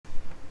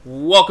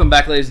Welcome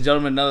back, ladies and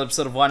gentlemen, another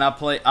episode of Why Not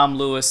Play. I'm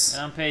Lewis.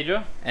 And I'm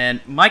Pedro. And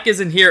Mike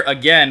isn't here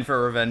again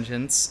for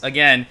Revengeance.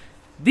 Again,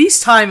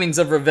 these timings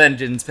of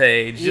Revengeance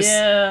page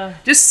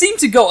just seem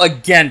to go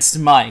against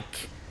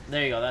Mike.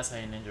 There you go, that's how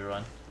you ninja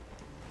run.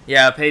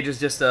 Yeah, Paige is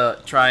just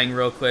trying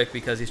real quick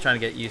because he's trying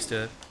to get used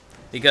to it.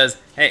 Because,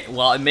 hey,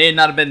 well, it may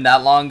not have been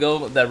that long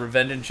ago that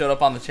Revengeance showed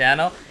up on the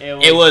channel.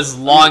 It was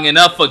long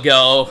enough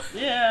ago.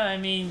 Yeah, I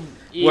mean...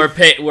 Where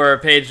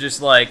Paige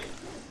just like...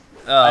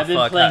 I've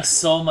been playing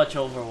so much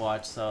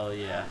Overwatch, so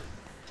yeah.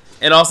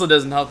 It also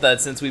doesn't help that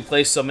since we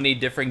play so many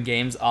different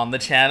games on the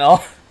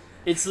channel...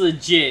 It's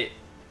legit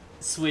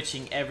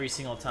switching every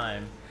single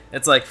time.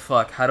 It's like,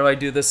 fuck, how do I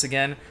do this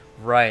again?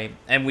 Right.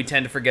 And we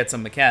tend to forget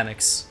some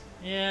mechanics.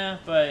 Yeah,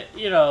 but,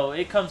 you know,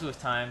 it comes with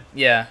time.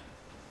 Yeah.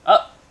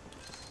 Oh!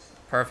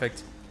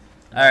 Perfect.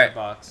 Another Alright.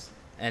 box.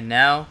 And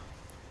now,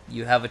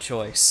 you have a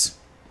choice.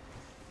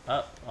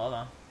 Oh, hold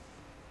on.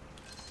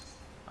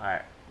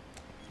 Alright.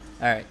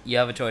 Alright, you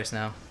have a choice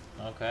now.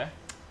 Okay.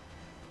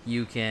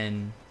 You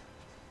can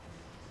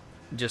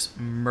just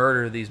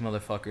murder these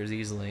motherfuckers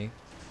easily.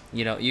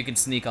 You know, you can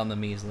sneak on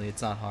them easily.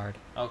 It's not hard.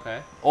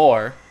 Okay.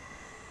 Or,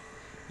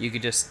 you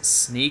could just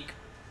sneak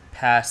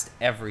past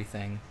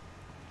everything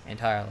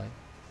entirely.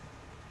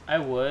 I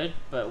would,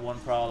 but one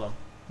problem.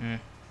 Hmm.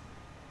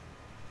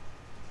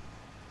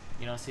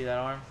 You don't see that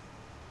arm?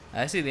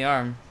 I see the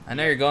arm. I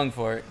know you're going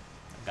for it.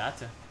 Got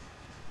to.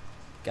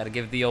 Gotta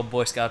give it the old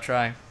Boy Scout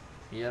try.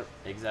 Yep,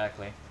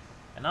 exactly.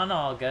 And I know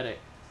I'll get it.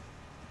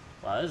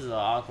 Wow, this is an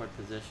awkward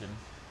position.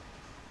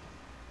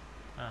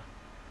 Huh.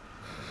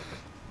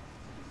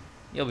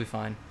 You'll be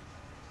fine.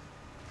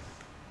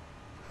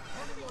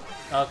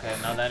 Okay,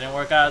 no, that didn't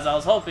work out as I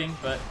was hoping,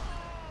 but...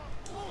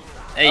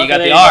 Hey, you okay, got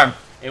the you arm.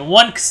 Go.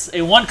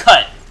 In one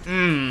cut.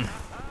 Mmm.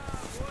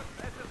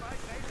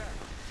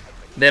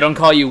 They don't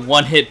call you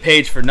one-hit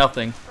Page for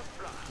nothing.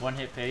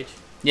 One-hit Page?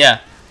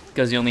 Yeah,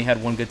 because you only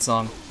had one good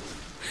song.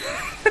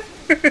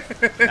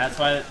 That's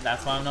why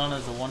I'm known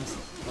as the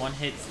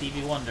one-hit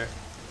Stevie Wonder.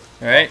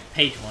 Alright?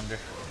 Page Wonder.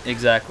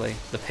 Exactly.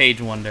 The Page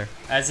Wonder.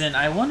 As in,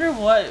 I wonder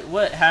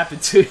what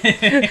happened to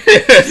him.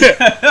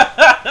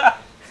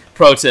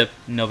 Pro tip,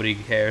 nobody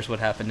cares what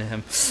happened to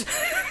him.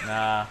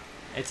 Nah,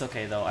 it's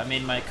okay though. I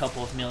made my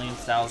couple of millions,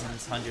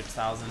 thousands, hundreds,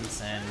 thousands,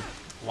 and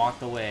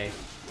walked away.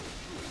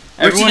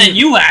 Richer than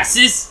you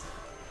asses!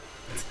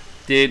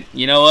 Dude,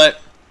 you know what?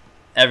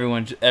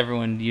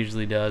 Everyone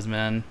usually does,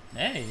 man.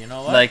 Hey, you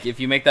know what? Like, if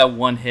you make that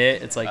one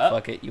hit, it's like,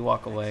 fuck it, you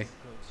walk away.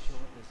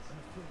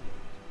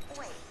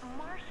 Wait,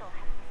 Marshall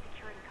has the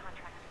security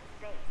contract for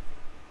the base.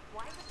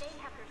 Why would they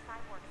have their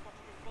cyborg set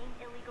to the same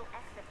illegal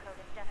exit code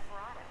as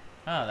Desperado?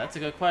 Oh, that's a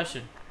good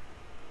question.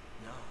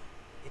 No,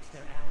 it's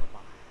their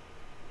alibi.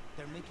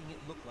 They're making it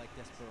look like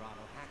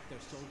Desperado hacked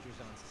their soldiers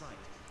on site.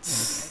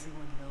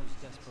 Everyone knows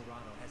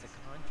Desperado has a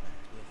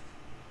contract with...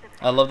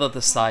 I love that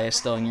the Sai is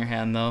still in your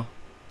hand, though.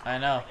 I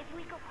know. If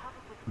we go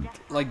public with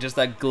Desperado, Like, just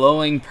that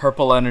glowing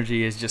purple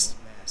energy is just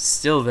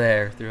still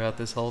there throughout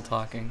this whole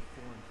talking.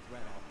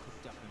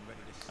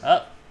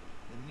 Oh.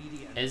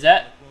 Is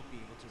that?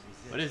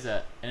 What is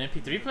that? An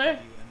MP3 player?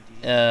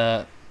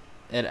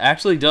 It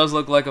actually does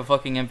look like a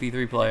fucking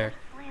MP3 player.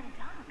 slam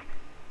dunk.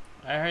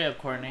 Alright, hurry up,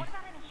 Courtney. What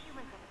about any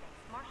humans in the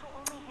base? Marshall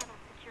only handles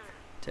security.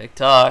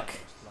 TikTok.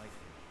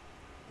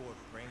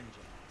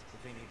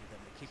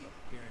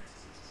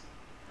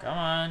 Come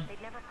on.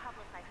 They'd never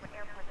publicize what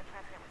airport the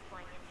president was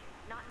flying into,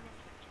 not in this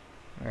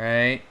region.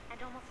 Right.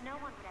 And almost no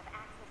one would have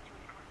access to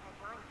an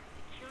outside line for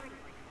security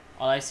reasons.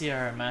 All I see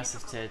are her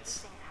massive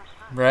tits. Things hush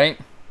hush, Right?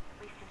 at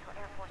least until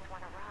Air Force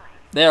One arrives.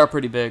 They are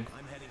pretty big.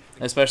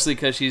 Especially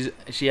because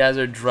she has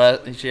her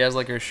dress, she has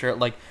like her shirt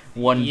like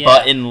one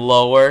button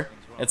lower.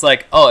 It's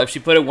like, oh, if she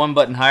put it one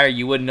button higher,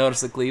 you wouldn't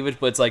notice the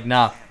cleavage, but it's like,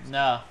 nah.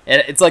 No.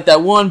 It's like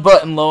that one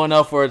button low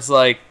enough where it's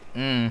like,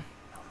 you're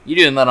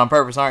doing that on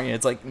purpose, aren't you?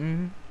 It's like,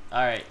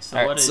 Alright, so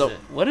Alright, what is so it?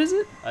 what is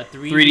it? A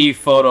 3D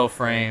photo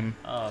frame.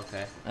 Oh,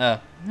 okay.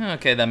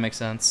 Okay, that makes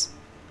sense.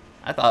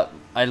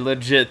 I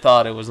legit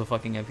thought it was a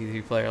fucking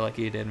MP3 player like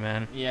you did,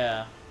 man.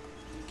 Yeah.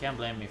 Can't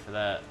blame me for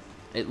that.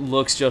 It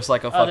looks just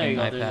like a Oh, there fucking you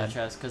go. iPad. There's a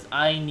chest. Because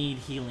I need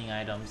healing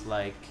items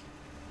like...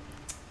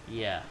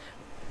 Yeah.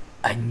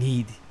 I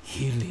need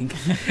healing.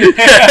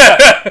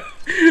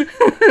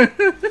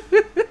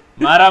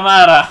 Mara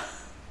Mara.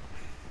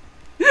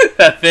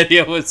 That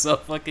video was so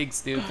fucking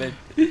stupid.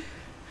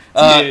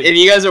 If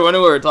you guys are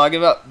wondering what we're talking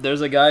about, there's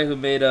a guy who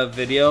made a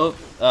video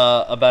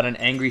about an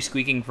angry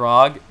squeaking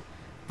frog,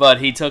 but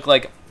he took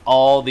like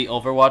all the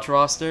Overwatch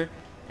roster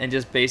and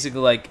just basically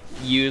like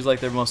used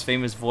like their most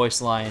famous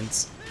voice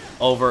lines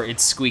over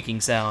its squeaking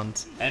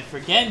sound. And for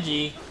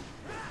Genji,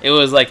 it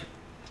was like,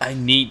 I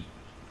need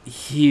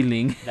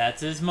healing.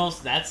 that's his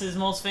most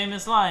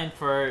famous line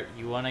for,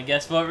 you want to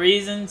guess what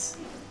reasons?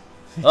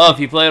 Oh, if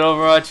you played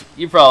Overwatch,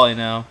 you probably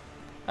know.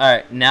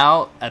 Alright,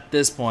 now, at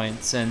this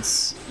point,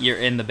 since you're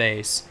in the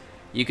base,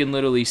 you can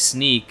literally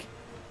sneak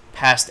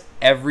past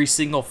every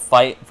single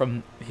fight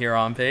from here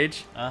on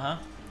page.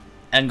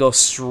 And go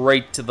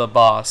straight to the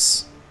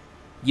boss.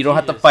 You don't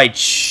have to fight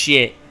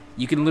shit.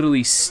 You can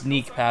literally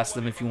sneak past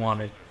them if you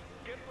wanted.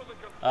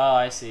 Oh,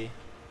 I see.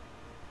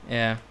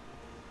 Yeah.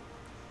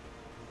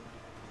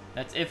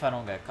 That's if I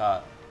don't get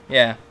caught.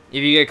 Yeah.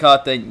 If you get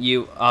caught, then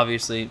you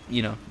obviously,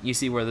 you know, you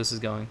see where this is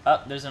going.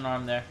 Oh, there's an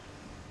arm there.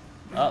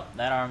 Oh,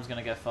 that arm's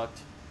gonna get fucked.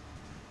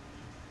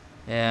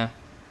 Yeah.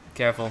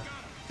 Careful.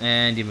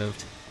 And you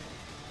moved.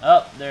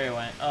 Oh, there he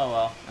went. Oh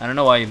well. I don't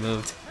know why you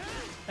moved.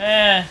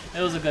 It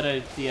was a good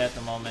idea at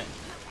the moment.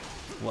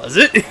 Was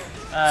it?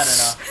 I don't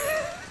know.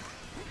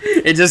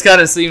 It just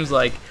kind of seems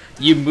like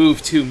you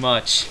moved too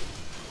much.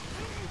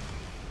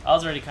 I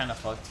was already kind of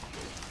fucked.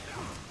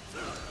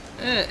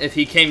 If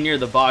he came near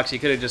the box, he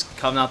could have just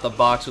come out the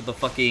box with the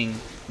fucking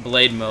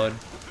blade mode.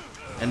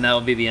 And that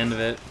would be the end of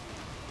it.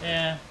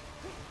 Yeah.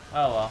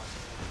 Oh well.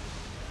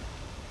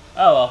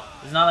 Oh well.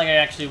 It's not like I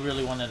actually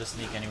really wanted to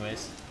sneak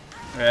anyways.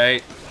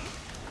 Right?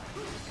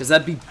 Because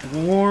that'd be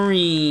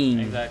boring.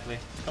 Exactly.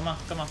 Come on,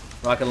 come on.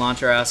 Rocket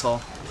launcher,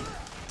 asshole.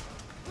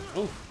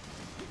 Ooh.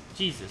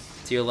 Jesus.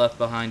 To your left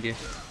behind you.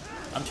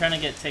 I'm trying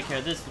to take care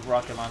of this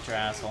rocket launcher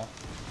asshole.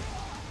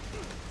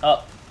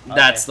 Oh. Okay.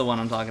 That's the one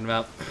I'm talking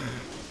about.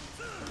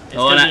 It's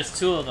because there's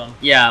two of them.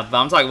 Yeah, but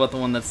I'm talking about the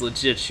one that's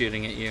legit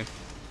shooting at you.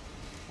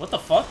 What the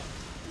fuck?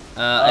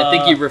 I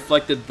think you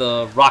reflected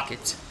the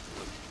rocket.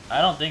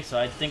 I don't think so.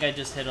 I think I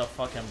just hit a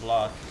fucking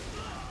block.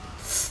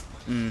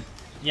 Mm.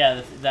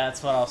 Yeah,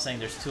 that's what I was saying.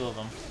 There's two of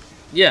them.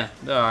 Yeah,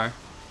 there are.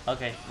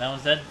 Okay, that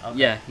one's dead? Okay.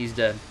 Yeah, he's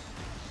dead.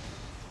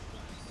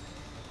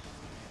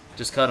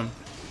 Just cut him.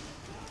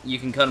 You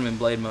can cut him in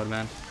blade mode,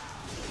 man.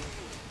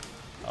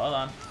 Hold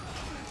on.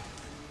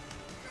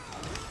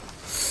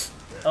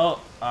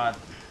 Oh,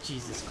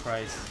 Jesus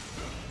Christ.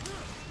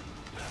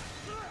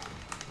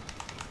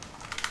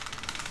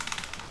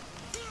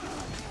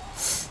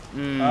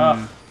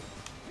 Mm.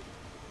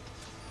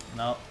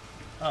 No.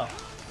 Oh.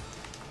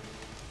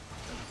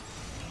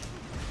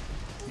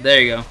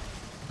 There you go.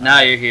 Now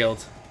you're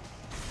healed.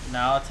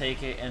 Now I'll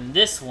take it. And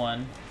this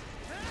one.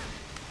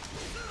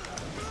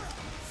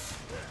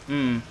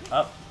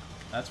 Oh,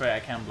 that's right. I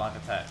can't block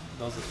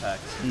those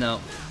attacks.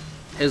 no.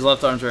 His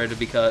left arm's ready to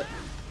be cut.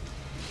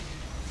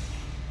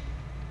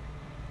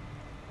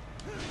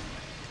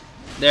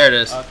 There it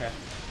is. Okay.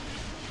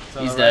 So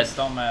He's the dead. rest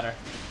don't matter.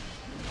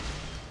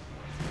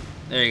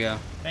 There you go.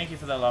 Thank you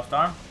for that left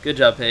arm. Good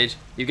job, Paige.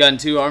 You've gotten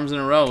 2 arms in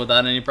a row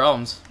without any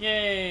problems.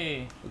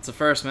 Yay! That's the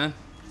first, man.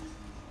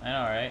 I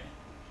know, right?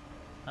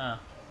 Huh.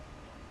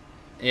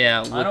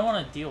 Yeah. I don't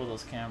want to deal with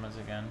those cameras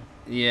again.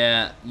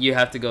 Yeah, you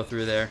have to go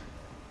through there.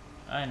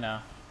 I know.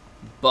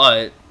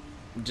 But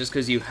just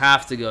because you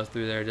have to go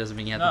through there doesn't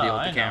mean you have to deal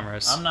with the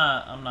cameras. I'm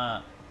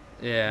not.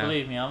 Yeah.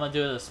 Believe me, I'm gonna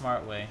do it the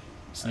smart way.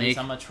 At Sneak. least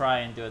I'm gonna try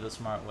and do it the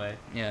smart way.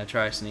 Yeah,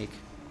 try sneak.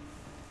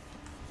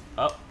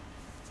 Oh,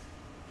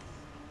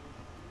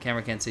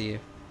 Camera can't see you.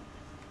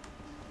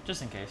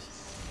 just in case.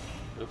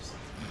 Oops.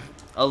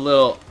 A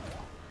little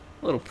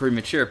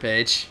premature,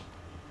 Paige.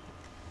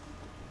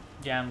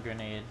 Jam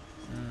grenade.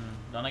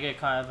 Don't I get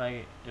caught if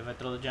I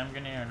throw the jam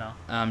grenade or no?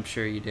 I'm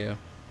sure you do.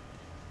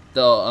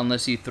 Though,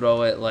 unless you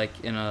throw it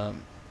like in a...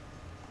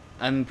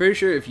 I'm pretty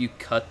sure if you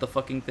cut the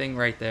fucking thing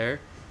right there,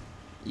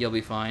 you'll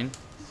be fine.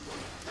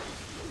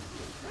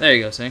 There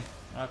you go, see?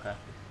 Okay.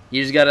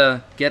 You just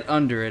gotta get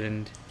under it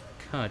and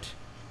cut.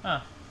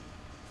 Huh.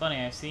 Funny,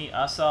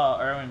 I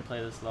saw Erwin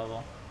play this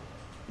level.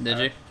 Did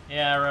you?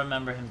 Yeah, I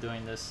remember him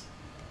doing this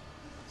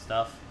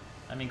stuff.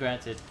 I mean,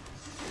 granted,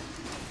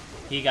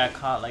 he got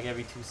caught like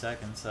every 2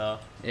 seconds, so...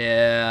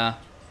 Yeah.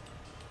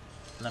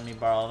 Let me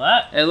borrow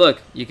that. Hey,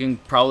 look, you can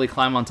probably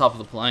climb on top of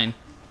the plane.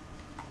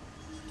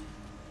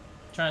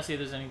 Trying to see if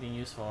there's anything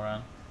useful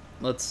around.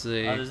 Let's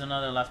see. Oh, there's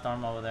another left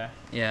arm over there.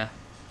 Yeah.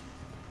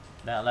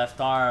 That left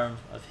arm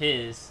of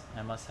his,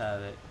 I must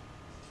have it.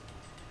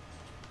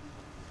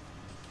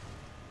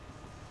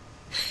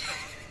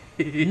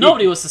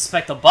 Nobody would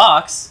suspect a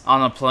box.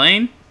 On a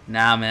plane?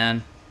 Nah,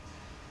 man.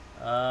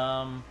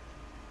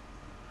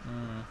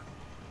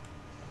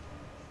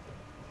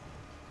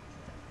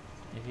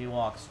 If he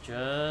walks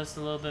just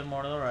a little bit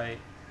more to the right.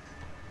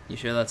 You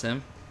sure that's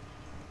him?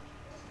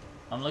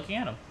 I'm looking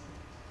at him.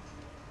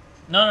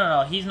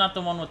 No, he's not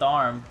the one with the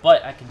arm,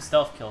 but I can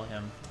stealth kill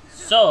him.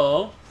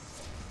 So...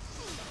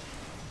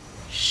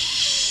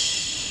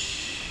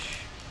 Shh.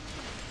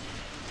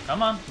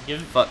 Come on, give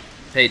him... Fuck.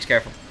 Paige,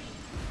 careful.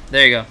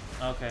 There you go.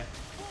 Okay.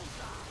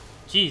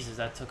 Jesus,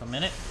 that took a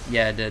minute.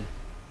 Yeah, it did.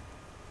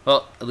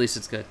 Well, at least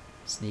it's good.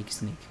 Sneak,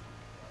 sneak.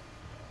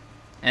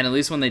 And at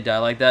least when they die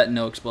like that,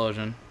 no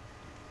explosion.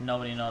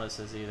 Nobody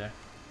notices either.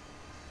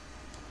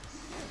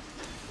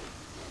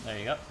 There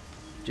you go.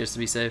 Just to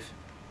be safe.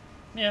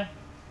 Yeah.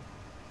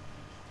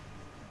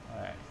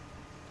 Alright.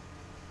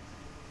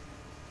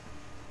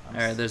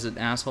 Alright, there's an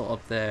asshole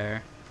up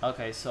there.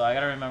 Okay, so I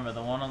gotta remember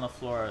the one on the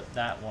floor,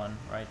 that one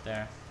right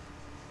there.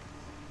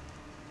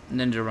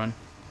 Ninja run.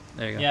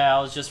 There you go. Yeah, I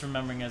was just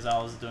remembering as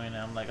I was doing it.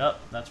 I'm like, oh,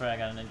 that's right, I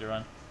got a ninja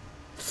run.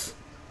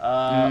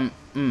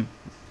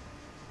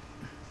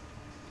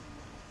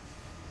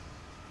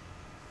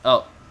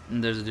 Oh,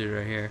 and there's a dude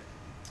right here.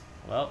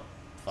 Well,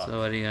 fuck. So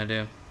what are you gonna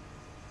do?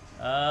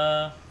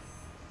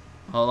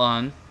 Hold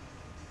on.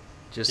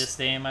 Just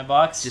stay in my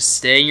box? Just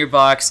stay in your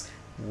box.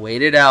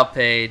 Wait it out,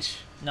 Paige.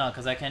 No,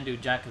 because I can't do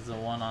Jack as the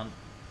one on...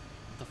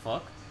 The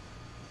fuck?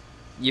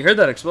 You heard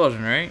that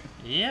explosion, right?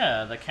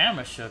 Yeah, the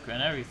camera shook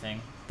and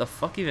everything. The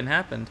fuck even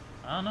happened?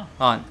 I don't know.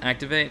 Hold on,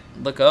 activate.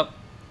 Look up.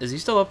 Is he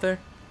still up there?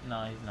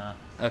 No, he's not.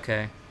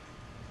 Okay.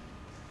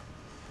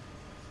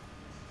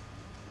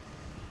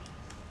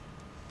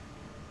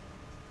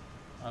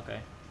 Okay.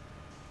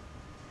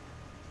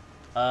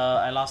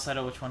 I lost sight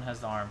of which one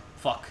has the arm.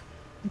 Fuck.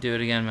 Do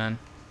it again, man.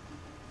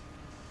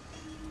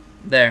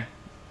 There.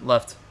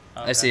 Left.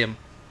 Okay. I see him.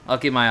 I'll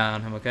keep my eye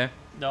on him, okay?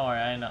 Don't worry,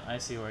 I know. I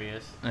see where he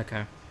is.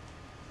 Okay.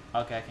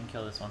 Okay, I can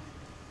kill this one.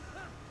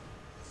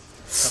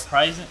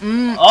 Surprising.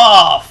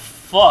 Oh,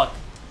 fuck.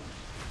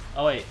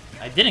 Oh, wait.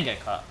 I didn't get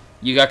caught.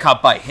 You got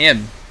caught by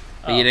him,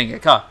 but Oh. you didn't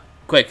get caught.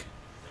 Quick.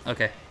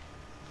 Okay.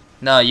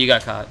 No, you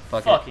got caught.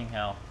 Fuck it. Fucking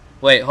hell.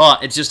 Wait, hold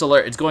on. It's just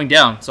alert. It's going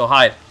down, so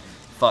hide.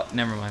 Fuck.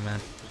 Never mind, man.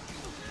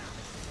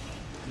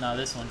 No,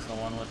 this one's the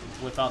one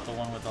without the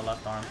one with the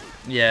left arm.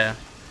 Yeah.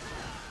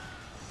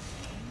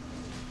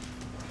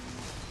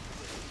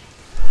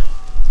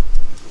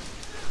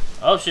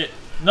 Oh, shit.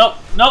 Nope.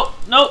 Nope.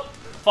 Nope.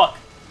 Fuck.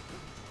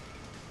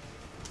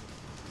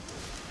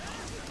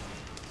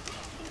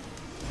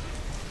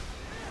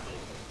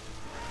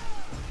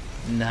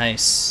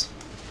 Nice.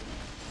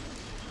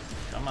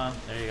 Come on.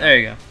 There you go. There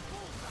you go.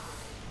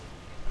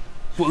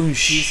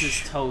 Whoosh.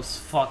 Jesus toast.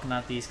 Fuck,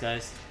 not these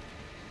guys.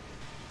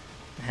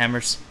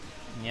 Hammers.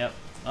 Yep.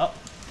 Oh.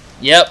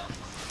 Yep.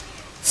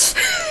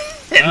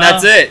 And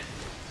that's it.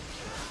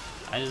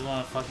 I just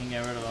want to fucking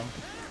get rid of them.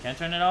 Can I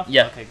turn it off?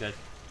 Yeah. Okay, good.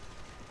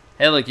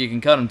 Hey, look, you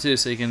can cut him too,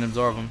 so you can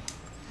absorb him.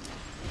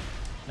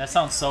 That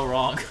sounds so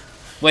wrong.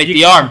 Wait,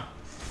 the arm.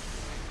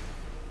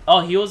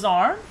 Oh, he was the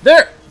arm?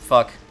 There.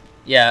 Fuck.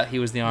 Yeah, he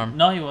was the arm.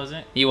 No, he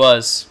wasn't. He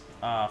was.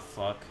 Ah,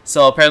 fuck.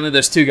 So apparently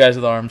there's two guys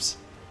with arms.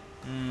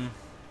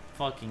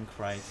 Fucking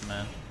Christ,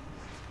 man.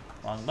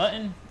 Wrong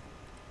button.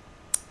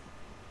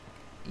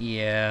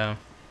 Yeah.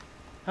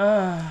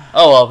 Oh,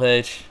 well,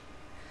 Paige.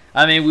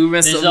 I mean, we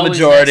missed There's the always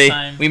majority. next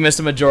time. We missed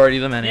a majority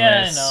of them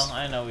anyways. yeah,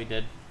 I know we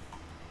did.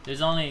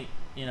 There's only,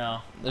 There's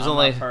I'm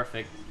only- not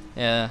perfect.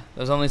 Yeah,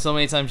 there's only so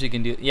many times you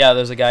can do. Yeah,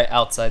 there's a guy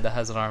outside that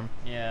has an arm.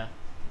 Yeah.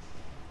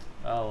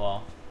 Oh,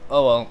 well.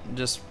 Oh well,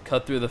 just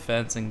cut through the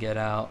fence and get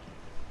out.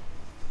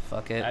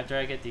 Fuck it. After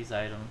I get these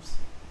items.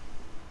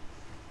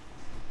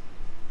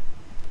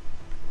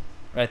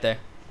 Right there.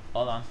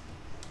 Hold on.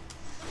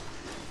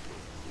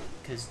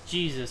 Because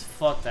Jesus,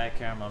 fuck that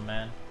camera,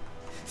 man.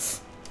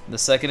 The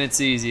second it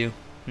sees you.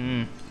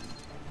 Oh.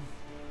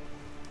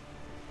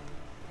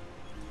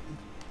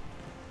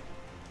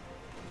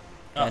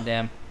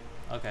 Goddamn.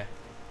 Okay.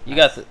 You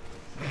got the.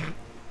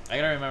 I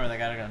gotta remember that I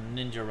gotta go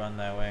ninja run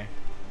that way.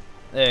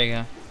 There you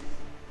go.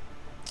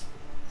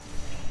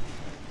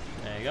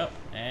 There you go.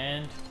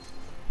 And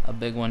A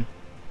big one.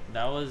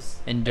 that was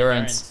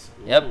Endurance.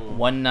 Yep, Ooh.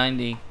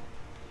 190.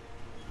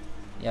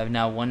 You have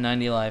now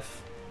 190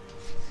 life.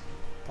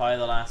 Probably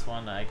the last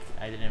one I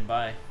didn't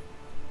buy.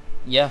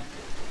 Yeah.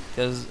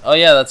 Because, oh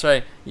yeah, that's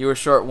right. You were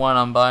short one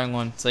on buying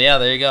one. So yeah,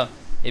 there you go.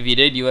 If you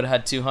did, you would have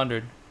had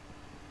 200.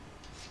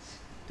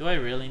 Do I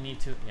really need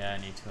to? Yeah, I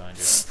need 200.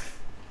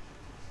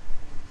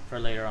 For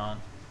later on.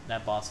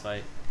 That boss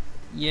fight.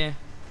 Yeah.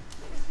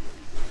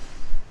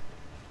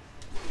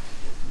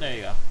 There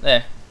you go.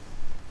 There.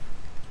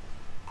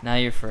 Now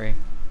you're free.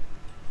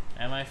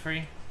 Am I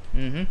free?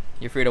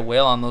 You're free to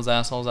wail on those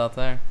assholes out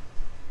there.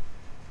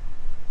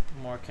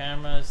 More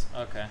cameras.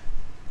 Okay.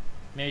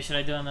 Maybe should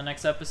I do it in the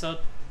next episode?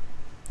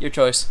 Your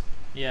choice.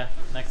 Yeah,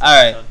 next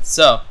Alright, episode.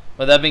 so,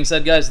 with that being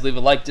said, guys, leave a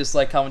like,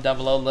 dislike, comment down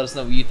below. Let us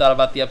know what you thought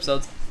about the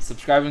episodes.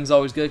 Subscribing is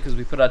always good because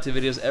we put out 2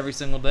 videos every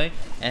single day.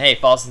 And hey,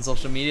 follow us on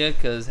social media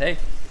because, hey,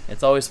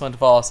 it's always fun to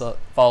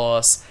follow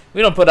us.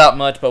 We don't put out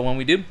much, but when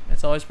we do,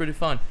 it's always pretty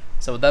fun.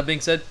 So with that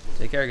being said,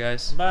 take care,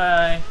 guys.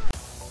 Bye.